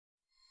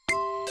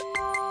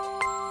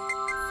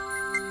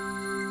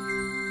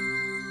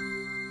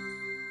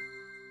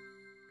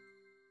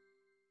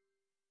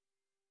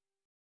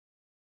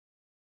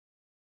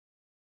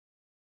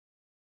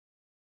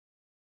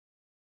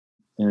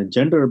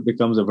gender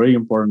becomes a very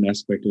important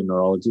aspect in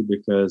neurology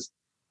because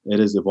it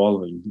is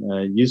evolving.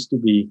 It used to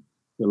be,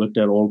 you looked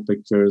at old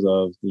pictures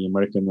of the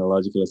American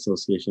Neurological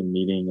Association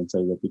meeting and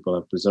say that people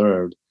have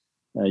preserved,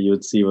 you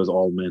would see it was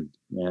all men.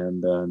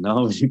 And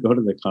now when you go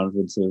to the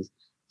conferences,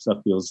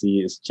 stuff you'll see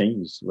is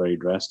changed very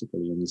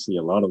drastically. And you see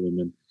a lot of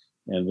women,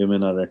 and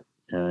women are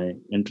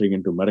entering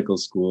into medical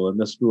school. And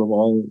that's true of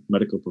all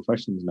medical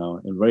professions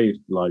now in very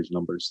large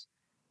numbers.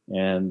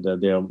 And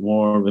there are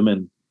more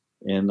women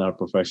in our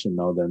profession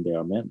now than there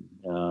are men.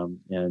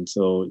 And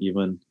so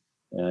even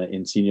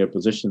in senior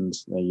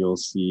positions, you'll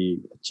see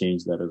a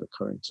change that is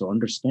occurring. So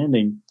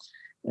understanding,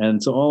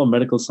 and so all of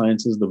medical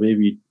sciences, the way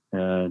we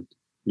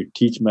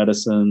teach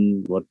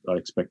medicine, what our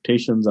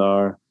expectations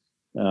are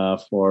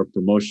for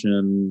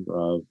promotion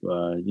of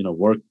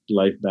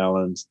work-life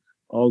balance,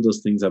 all those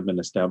things have been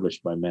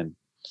established by men.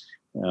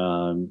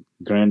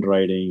 Grant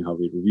writing, how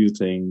we review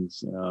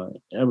things,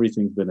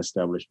 everything's been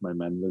established by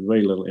men with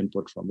very little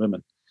input from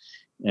women.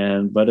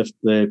 But if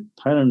the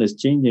pattern is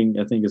changing,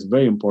 I think it's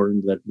very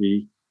important that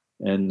we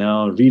and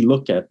now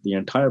relook at the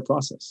entire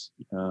process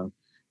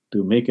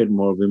to make it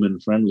more women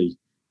friendly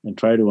and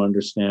try to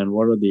understand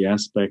what are the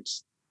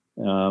aspects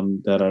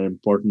that are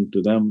important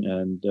to them,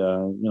 and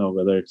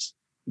whether it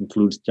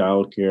includes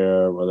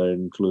childcare, whether it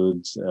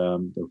includes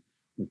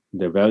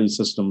their value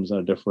systems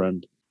are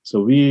different.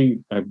 So we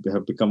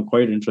have become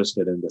quite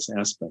interested in this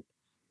aspect,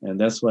 and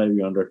that's why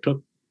we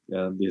undertook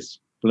this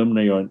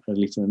preliminary, or at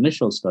least an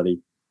initial study,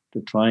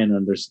 to try and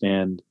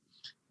understand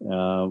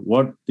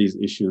what these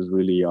issues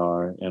really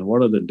are and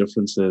what are the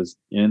differences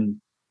in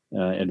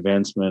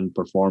advancement,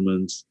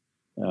 performance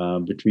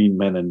between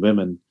men and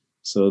women,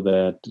 so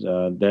that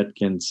that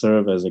can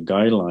serve as a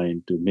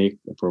guideline to make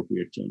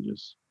appropriate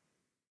changes.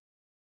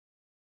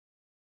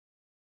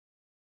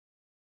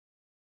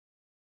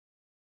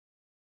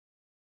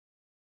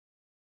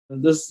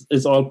 This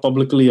is all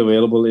publicly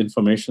available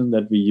information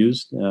that we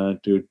used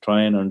to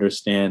try and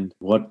understand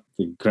what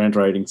the grant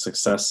writing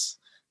success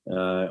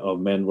of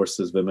men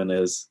versus women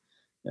is.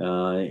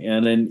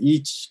 And in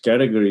each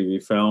category, we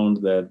found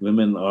that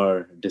women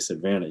are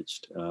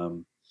disadvantaged.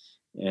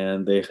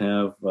 And they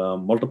have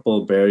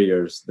multiple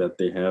barriers that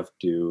they have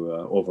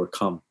to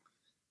overcome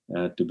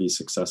to be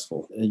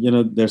successful.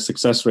 Their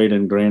success rate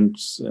in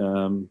grants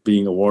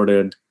being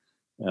awarded,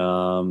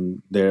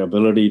 their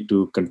ability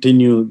to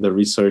continue the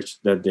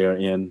research that they're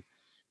in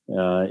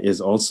is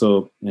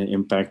also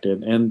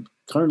impacted. And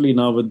currently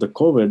now with the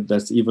COVID,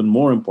 that's even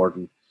more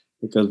important,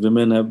 because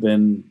women have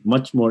been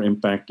much more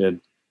impacted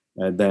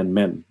than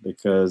men,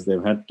 because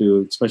they've had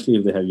to, especially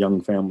if they have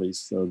young families,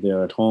 so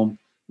they're at home,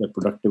 their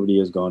productivity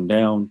has gone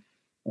down,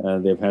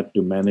 they've had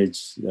to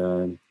manage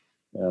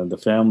the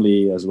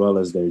family as well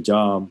as their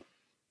job.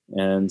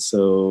 And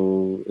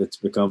so it's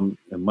become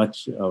a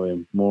much of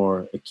a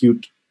more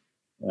acute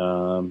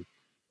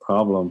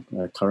problem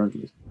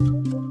currently.